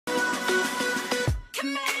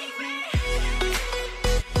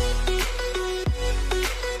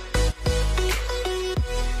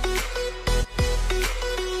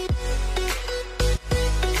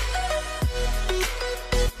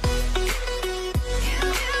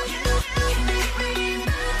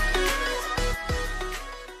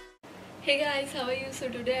how are you? So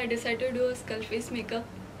today I decided to do a skull face makeup.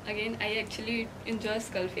 Again, I actually enjoy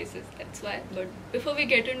skull faces, that's why. But before we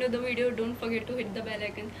get into the video, don't forget to hit the bell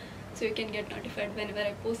icon so you can get notified whenever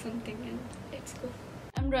I post something, and let's go.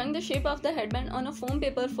 I'm drawing the shape of the headband on a foam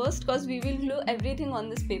paper first because we will glue everything on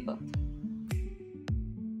this paper.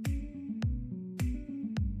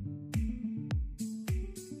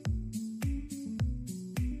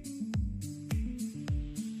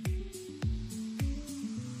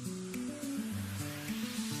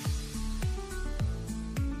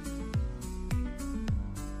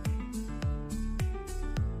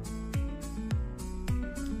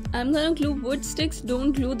 I'm gonna glue wood sticks,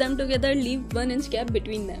 don't glue them together, leave 1 inch gap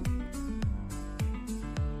between them.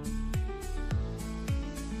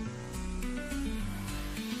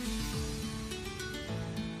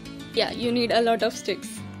 Yeah, you need a lot of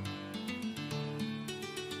sticks.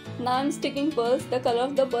 Now I'm sticking pearls. The color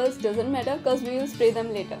of the pearls doesn't matter because we will spray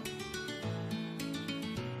them later.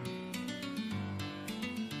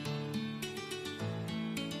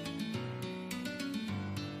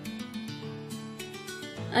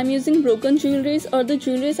 I'm using broken jewelries or the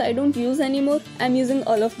jewelries I don't use anymore. I'm using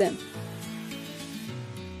all of them.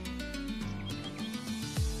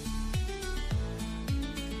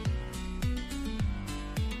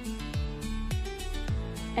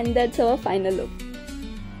 And that's our final look.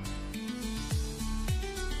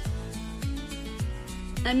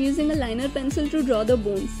 I'm using a liner pencil to draw the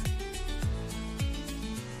bones.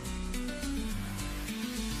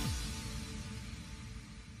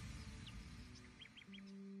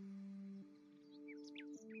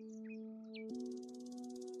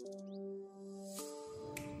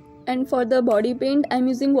 And for the body paint, I'm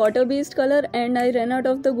using water-based color and I ran out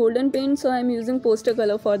of the golden paint, so I'm using poster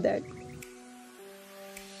color for that.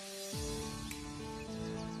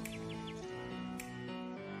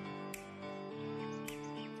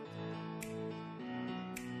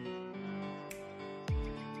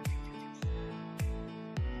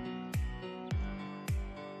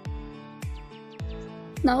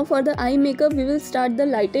 Now for the eye makeup, we will start the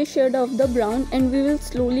lightest shade of the brown and we will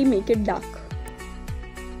slowly make it dark.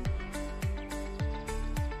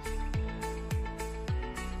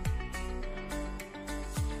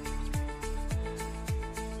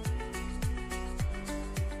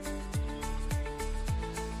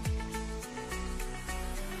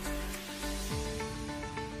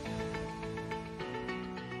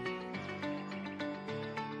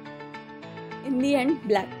 In the end,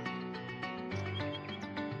 black.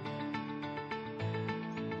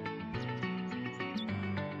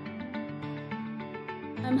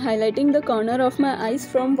 I'm highlighting the corner of my eyes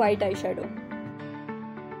from white eyeshadow.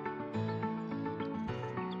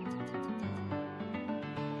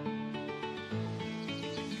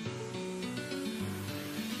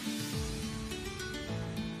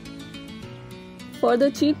 For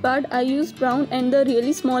the cheek part, I used brown and the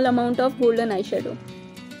really small amount of golden eyeshadow.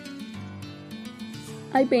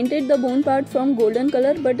 I painted the bone part from golden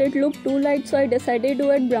color, but it looked too light, so I decided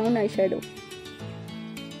to add brown eyeshadow.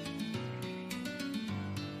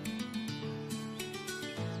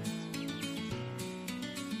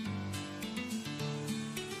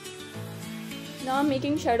 Now I'm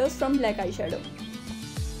making shadows from black eyeshadow.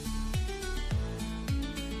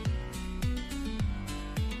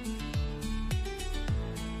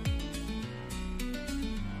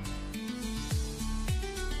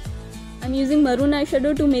 I'm using maroon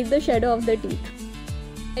eyeshadow to make the shadow of the teeth.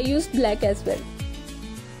 I used black as well.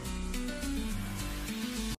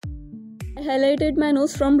 I highlighted my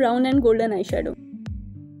nose from brown and golden eyeshadow.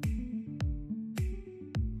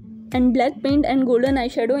 And black paint and golden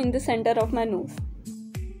eyeshadow in the center of my nose.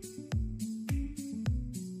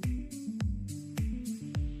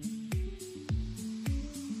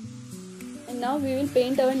 And now we will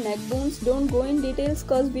paint our neck bones. Don't go in details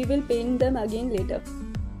cause we will paint them again later.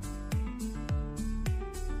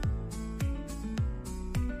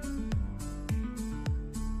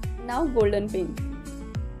 Now golden paint.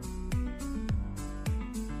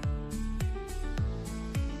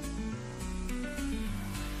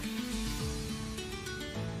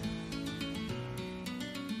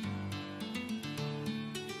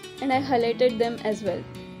 And I highlighted them as well.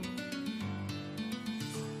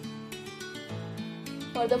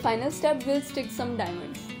 For the final step, we'll stick some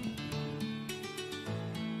diamonds.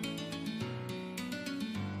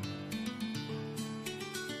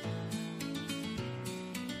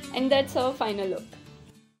 And that's our final look.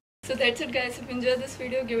 So that's it guys. If you enjoyed this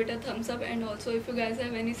video, give it a thumbs up, and also if you guys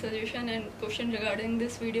have any suggestion and question regarding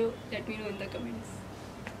this video, let me know in the comments.